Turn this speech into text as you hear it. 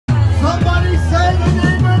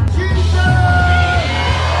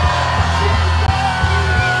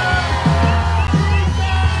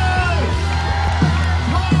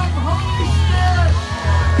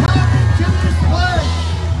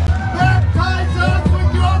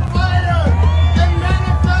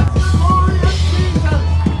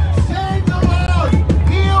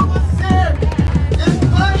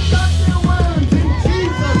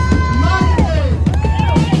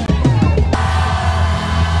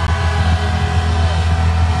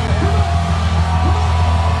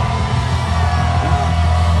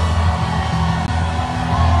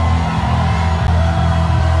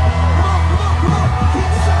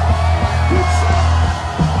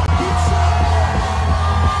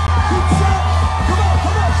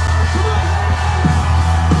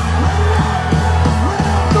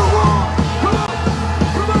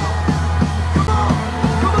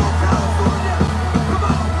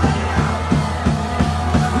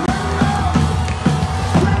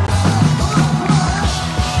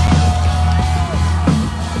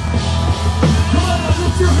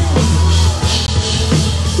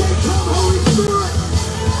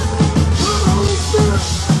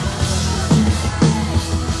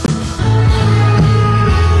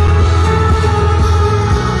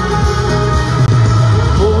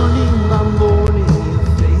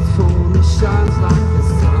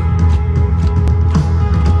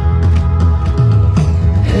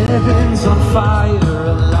he's on fire,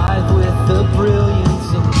 alive with the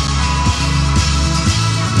brilliance of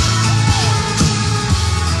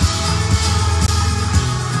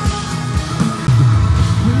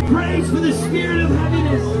praise for the spirit of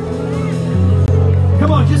heaviness.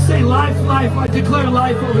 Come on, just say life, life. I declare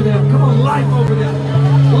life over them. Come on, life over them.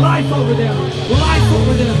 Life over them. Life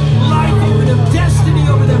over them. Life over them. Destiny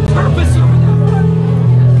over them. Purpose over them.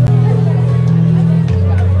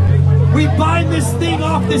 We bind this thing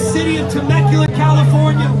off the city of Temecula,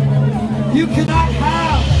 California. You cannot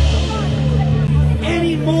have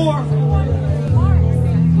any more.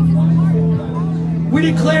 We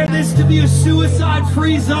declare this to be a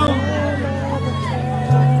suicide-free zone.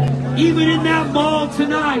 Even in that mall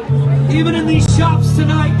tonight, even in these shops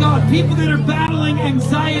tonight, God, people that are battling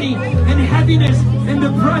anxiety and heaviness and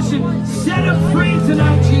depression, set them free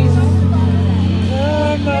tonight, Jesus.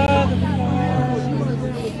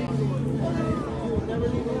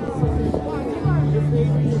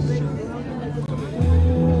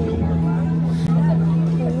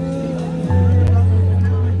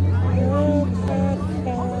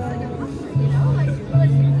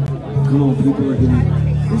 Come on, people are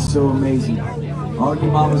getting, it's so amazing. All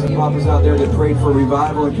you mamas and papas out there that prayed for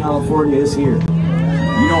revival in California is here.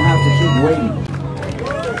 You don't have to keep waiting.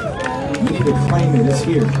 You need to claim it, it's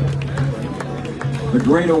here. The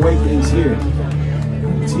Great Awakening's here.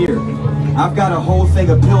 It's here. I've got a whole thing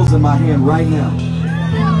of pills in my hand right now.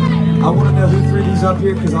 I want to know who threw these up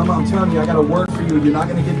here, because I'm telling you, I got a word for you. You're not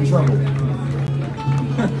going to get in trouble.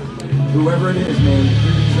 Whoever it is, man,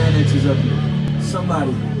 threw these Xanaxes up here.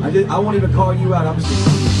 Somebody. I won't even call you out. I'm just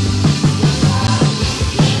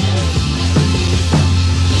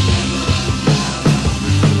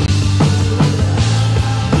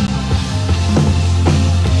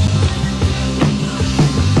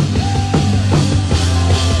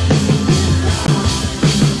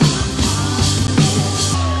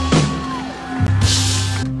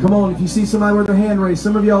Come on, if you see somebody with their hand raised,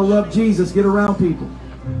 some of y'all love Jesus, get around people.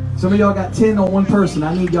 Some of y'all got 10 on one person.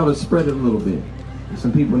 I need y'all to spread it a little bit.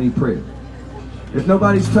 Some people need prayer. If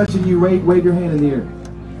nobody's touching you, wave your hand in the air.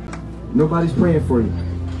 Nobody's praying for you.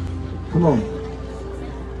 Come on.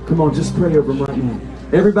 Come on, just pray over them right now.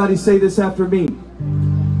 Everybody say this after me.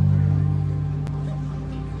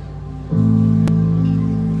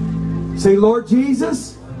 Say, Lord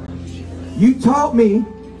Jesus, you taught me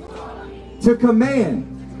to command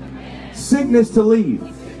sickness to leave.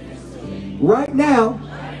 Right now,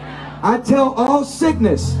 I tell all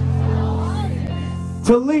sickness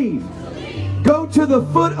to leave. Go to the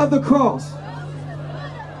foot of the cross.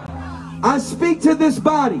 I speak to this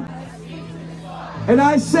body and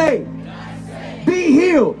I say, be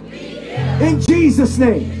healed in Jesus'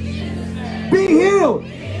 name. Be healed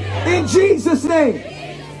in Jesus' name.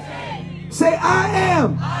 Say, I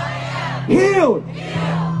am healed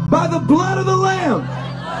by the blood of the Lamb.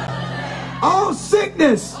 All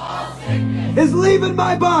sickness is leaving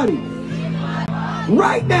my body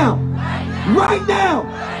right now. Right now,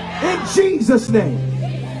 in Jesus' name.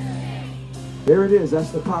 There it is. That's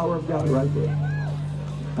the power of God right there.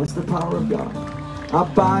 That's the power of God. I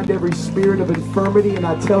bind every spirit of infirmity and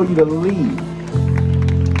I tell you to leave.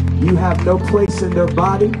 You have no place in their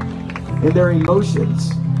body, in their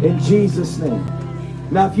emotions, in Jesus' name.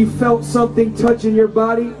 Now, if you felt something touching your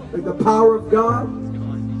body, like the power of God,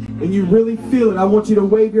 and you really feel it, I want you to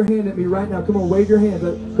wave your hand at me right now. Come on, wave your hand.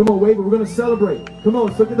 Come on, wave it. We're going to celebrate. Come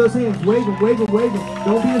on, look at those hands. Wave them, wave them, wave them.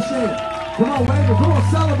 Don't be ashamed. Come on, wave them. Come on,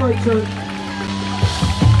 celebrate, church.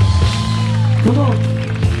 Come on.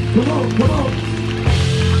 Come on, come on.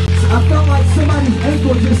 I felt like somebody's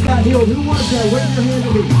ankle just got healed. Who was that? Wave your hand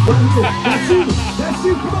at me. Right here. That's you. That's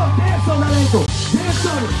you. Come on, dance on that ankle. Dance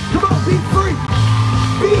on it. Come on, be free.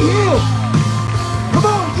 Be healed. Come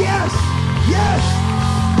on, yes. Yes.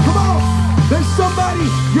 Come on. There's somebody,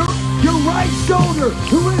 your right shoulder.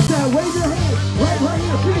 Who is that? Wave your hand. Right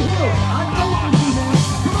here. Be healed. I know it was you, man.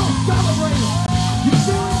 Come on, celebrate it. You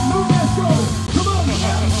feel it? Move that shoulder. Come on.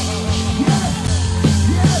 Yes.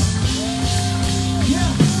 Yes.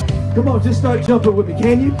 Yes. Come on, just start jumping with me,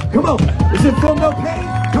 can you? Come on. Is it feel no pain?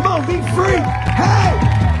 Come on, be free. Hey!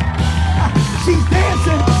 She's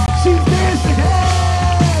dancing. She's dancing. Hey!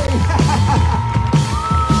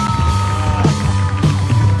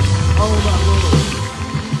 Oh, my Lord.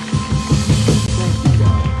 Thank you,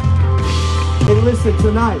 God. Hey, listen,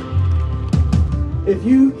 tonight, if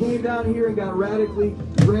you came down here and got radically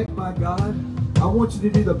wrecked by God, I want you to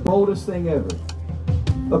do the boldest thing ever.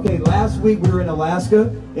 Okay, last week we were in Alaska,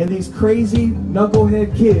 and these crazy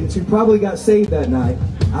knucklehead kids who probably got saved that night,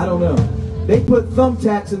 I don't know, they put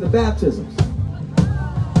thumbtacks in the baptisms.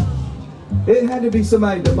 It had to be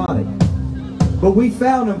somebody demonic. But we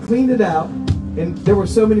found them, cleaned it out, and there were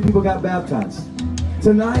so many people got baptized.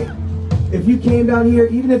 Tonight, if you came down here,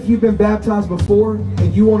 even if you've been baptized before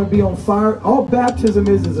and you want to be on fire, all baptism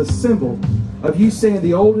is a symbol of you saying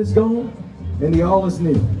the old is gone and the all is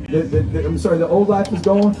new. The old life is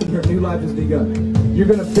gone and your new life has begun. You're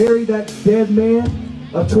going to bury that dead man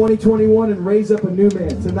of 2021 and raise up a new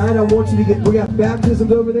man. Tonight I want you to we got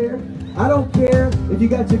baptisms over there. I don't care if you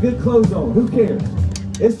got your good clothes on. Who cares?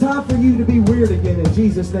 It's time for you to be weird again in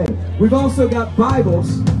Jesus' name. We've also got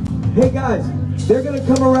Bibles. Hey guys, they're going to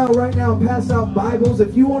come around right now and pass out Bibles.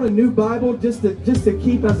 If you want a new Bible just to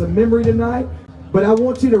keep as a memory tonight, but I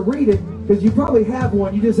want you to read it because you probably have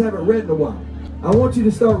one, you just haven't read in a while. I want you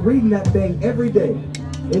to start reading that thing every day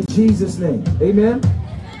in Jesus' name. Amen?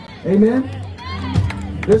 Amen?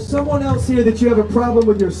 There's someone else here that you have a problem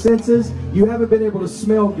with your senses. You haven't been able to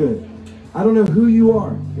smell good. I don't know who you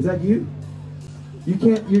are. Is that you? You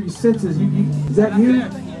can't, your senses, is that you?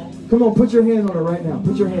 Come on, put your hand on it right now.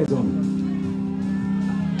 Put your hands on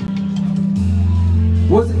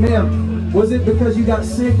it. Was it because you got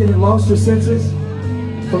sick and lost your senses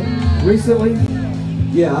recently?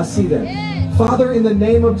 Yeah, I see that. Father, in the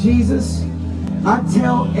name of Jesus, I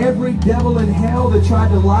tell every devil in hell that tried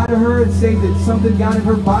to lie to her and say that something got in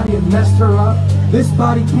her body and messed her up. This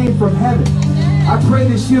body came from heaven. I pray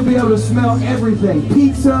that she'll be able to smell everything.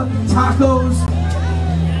 Pizza, tacos.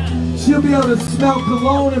 She'll be able to smell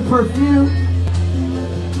cologne and perfume.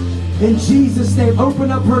 In Jesus' name, open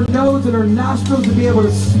up her nose and her nostrils to be able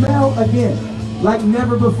to smell again like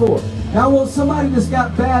never before. Now I want somebody that's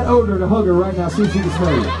got bad odor to hug her right now, see if she can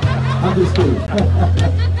smell you. I'm just kidding.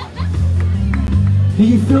 Do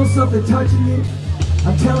you feel something touching you?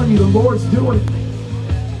 I'm telling you, the Lord's doing it.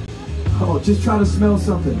 Oh, just try to smell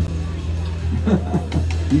something.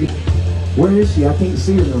 Where is she? I can't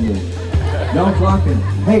see her no more. Y'all blocking.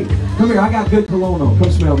 Hey, come here. I got good cologne on.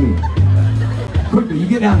 Come smell me. Quickly, you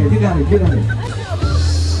get down here. Get down here. Get down here.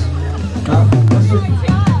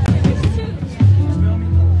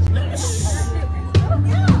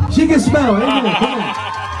 She can smell it. Come on.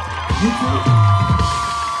 You too.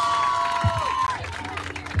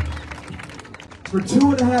 For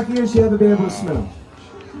 2.5 years, you haven't been able to smell.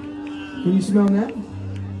 Can you smell that?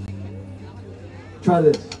 Try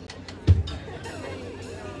this.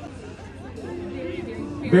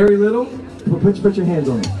 Very little? Put your hands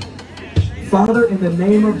on it. Father, in the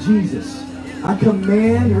name of Jesus, I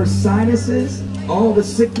command her sinuses, all the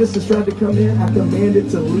sickness that's tried to come in, I command it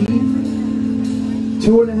to leave.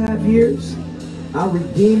 2.5 years. I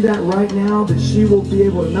redeem that right now, that she will be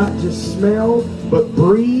able to not just smell, but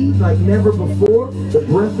breathe like never before, the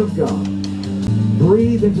breath of God.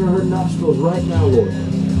 Breathe into her nostrils right now, Lord,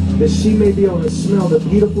 that she may be able to smell the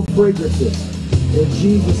beautiful fragrances. In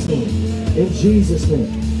Jesus' name. In Jesus'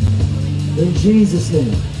 name. In Jesus'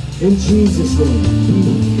 name. In Jesus' name. Be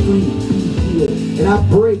free. Be healed. And I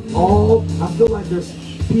break all, I feel like there's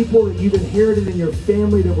people that you've inherited in your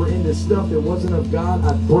family that were into stuff that wasn't of God.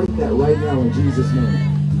 I break that right now in Jesus'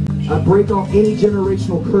 name. I break off any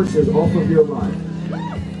generational curses off of your life.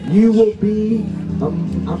 You will be,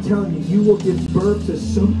 I'm telling you, you will give birth to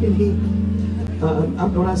so many.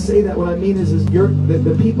 When I say that, what I mean is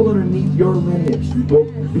the people underneath your lineage will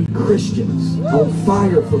be Christians on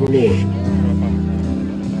fire for the Lord.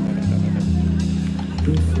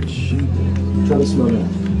 Be free. Try to slow down.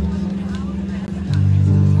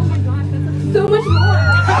 Oh my gosh, that's so much more.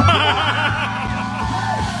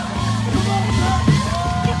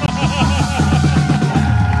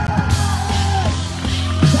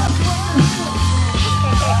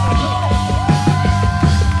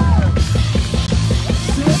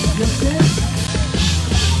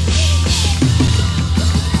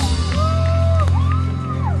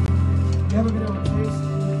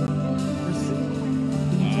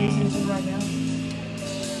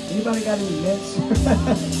 Anybody got any mints?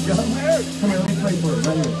 Come here, let me pray for it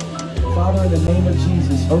right here. Father, in the name of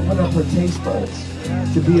Jesus, open up her taste buds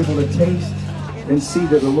to be able to taste and see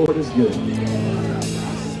that the Lord is good.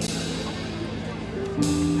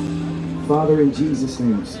 Father, in Jesus'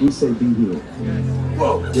 name, we say be healed.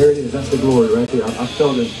 Whoa, there it is. That's the glory right there. I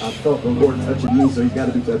felt it. I felt the Lord touching you, so he's got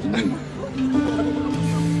to be touching you.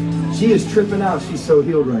 She is tripping out. She's so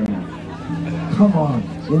healed right now. Come on,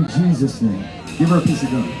 in Jesus' name. Give her a piece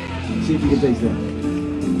of gum. See if you can taste that.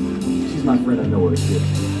 She's my friend. I know what it is.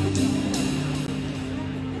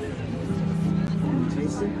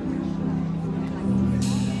 Taste it.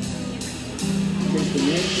 Taste the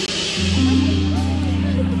mint.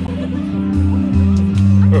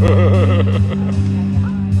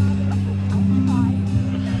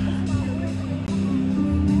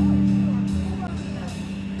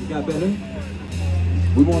 You got better?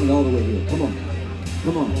 We want it all the way here. Come on.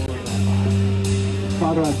 Come on.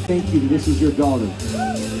 Father, I thank you that this is your daughter.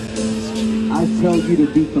 I tell you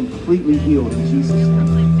to be completely healed in Jesus'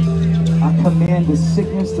 name. I command the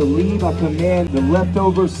sickness to leave. I command the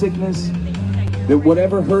leftover sickness, that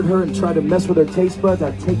whatever hurt her and tried to mess with her taste buds,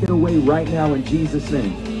 I take it away right now in Jesus'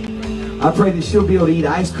 name. I pray that she'll be able to eat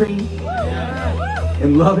ice cream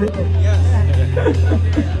and love it.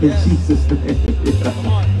 In Jesus' name.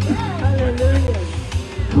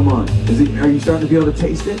 Come on. Are you starting to be able to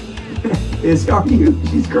taste it? Are you?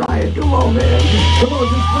 She's crying. Come on, man. Come on,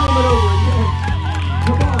 just claim it over again.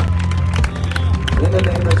 Come on. In the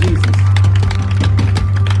name of Jesus.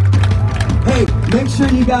 Hey, make sure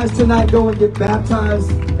you guys tonight go and get baptized,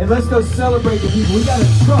 and let's go celebrate the people. We got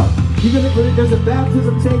a truck. There's a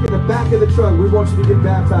baptism tank in the back of the truck. We want you to get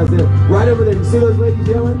baptized there. Right over there. You see those ladies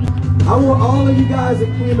yelling? I want all of you guys that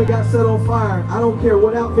came and got set on fire. I don't care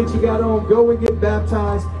what outfit you got on. Go and get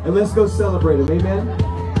baptized, and let's go celebrate them. Amen?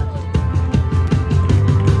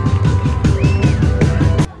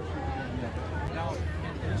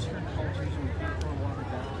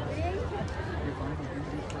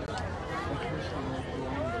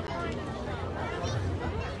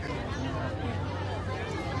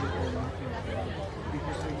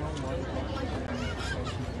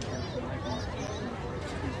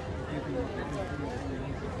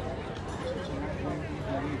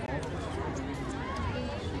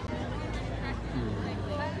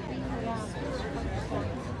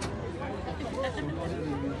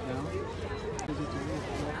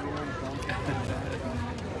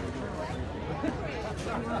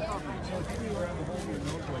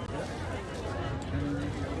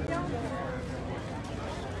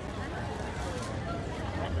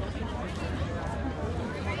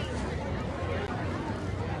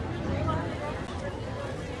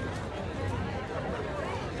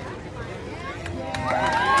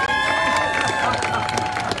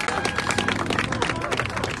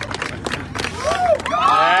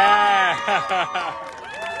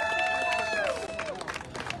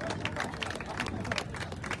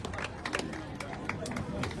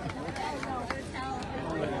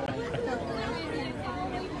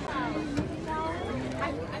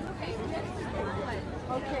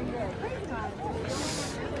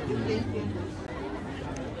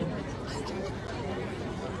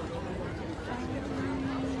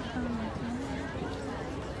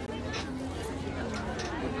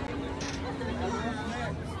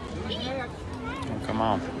 Come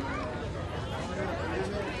on.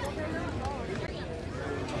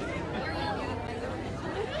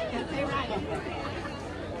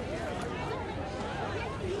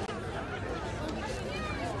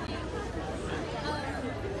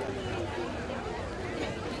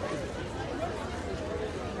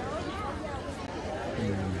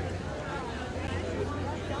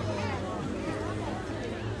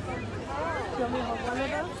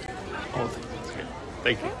 Oh, that's good.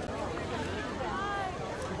 Thank you.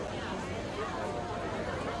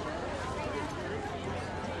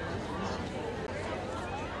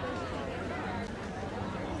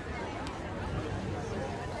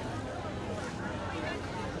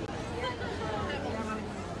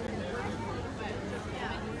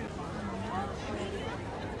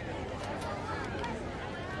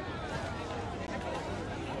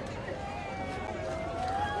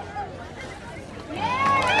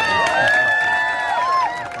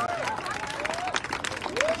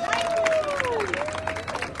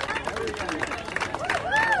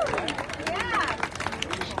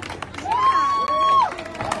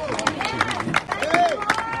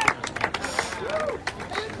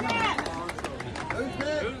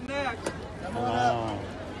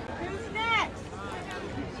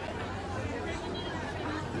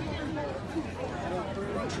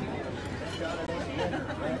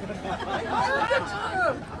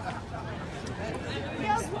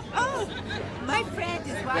 Oh, my friend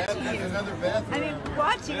is watching you. I mean,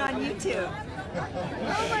 watching on YouTube.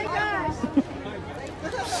 Oh my gosh.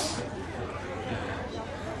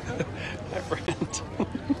 My friend.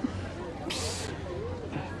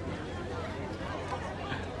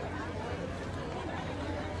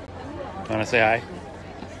 Want to say hi?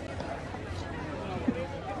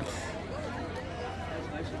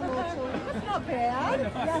 That's not bad.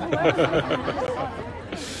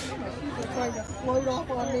 She's trying to float off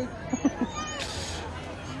on me.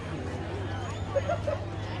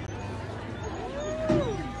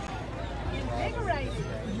 Invigorate.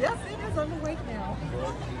 Yes, it is underweight now.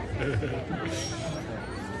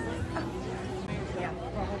 Yeah,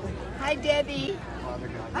 probably. Hi, Debbie.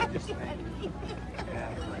 Hi, Debbie.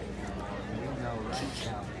 You know right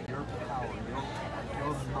now, your power,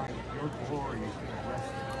 your might, your glory is going to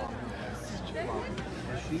rest upon her head, Father.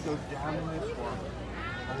 As she goes down in this water,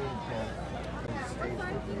 old death goes stays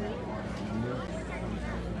within that water, and the miracle comes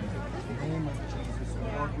out. In the name of Jesus, and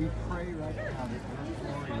Lord, we pray right now that your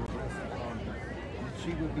glory will rest upon her, that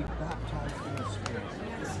she would be baptized in the Spirit.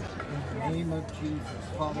 In the name of Jesus,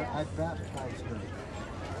 Father, I baptize her.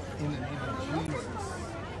 In the name of Jesus.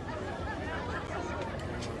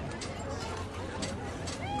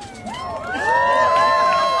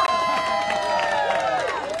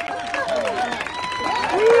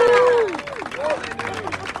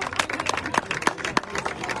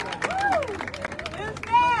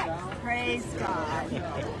 Praise God.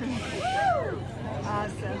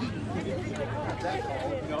 Awesome.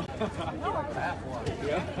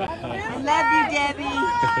 I love you, Debbie.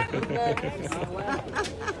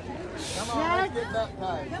 Come on, let's get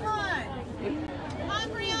baptized. Come on. Come on,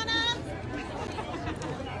 Brianna.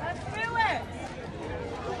 Let's do it.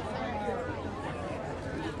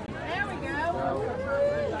 There we go.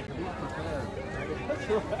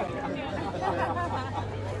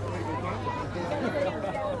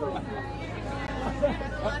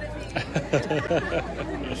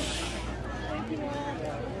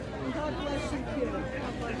 God bless you too.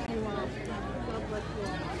 God bless you all. God bless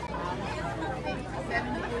you all.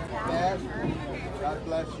 Dad, God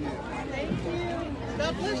bless you. Thank you.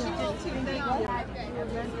 God bless you all too. Thank you.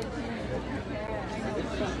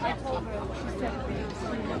 I told her, she said,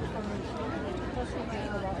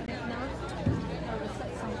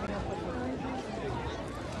 set something up with her.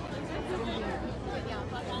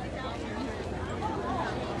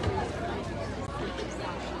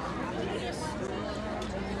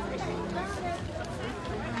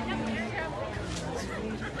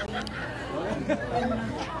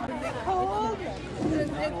 Cold?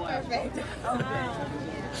 It's perfect.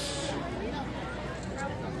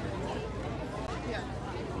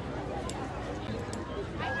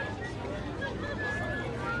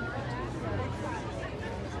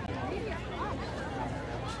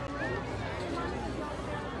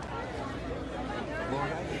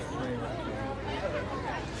 Lord, I just pray right now.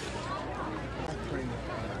 I pray with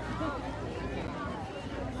God.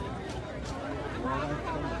 Lord, I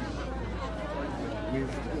thank you.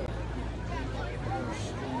 Wisdom.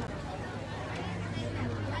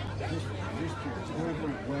 Just your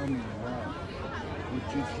overwhelming love would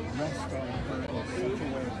just rest on her in such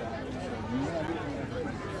a way that she'll never,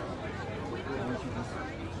 ever be. Lord, you just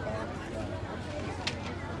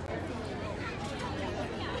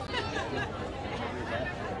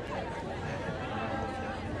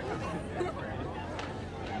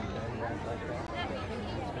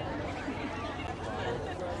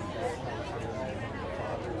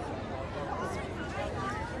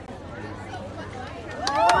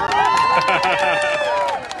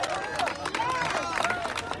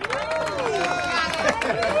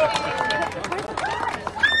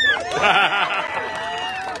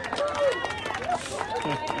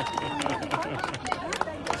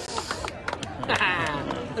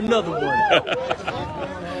Another one.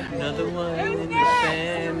 Another one in the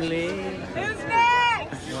family. Who's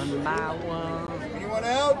next? One by one. anyone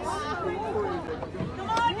else? Come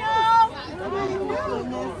on, y'all.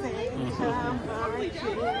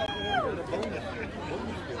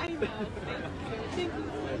 I know.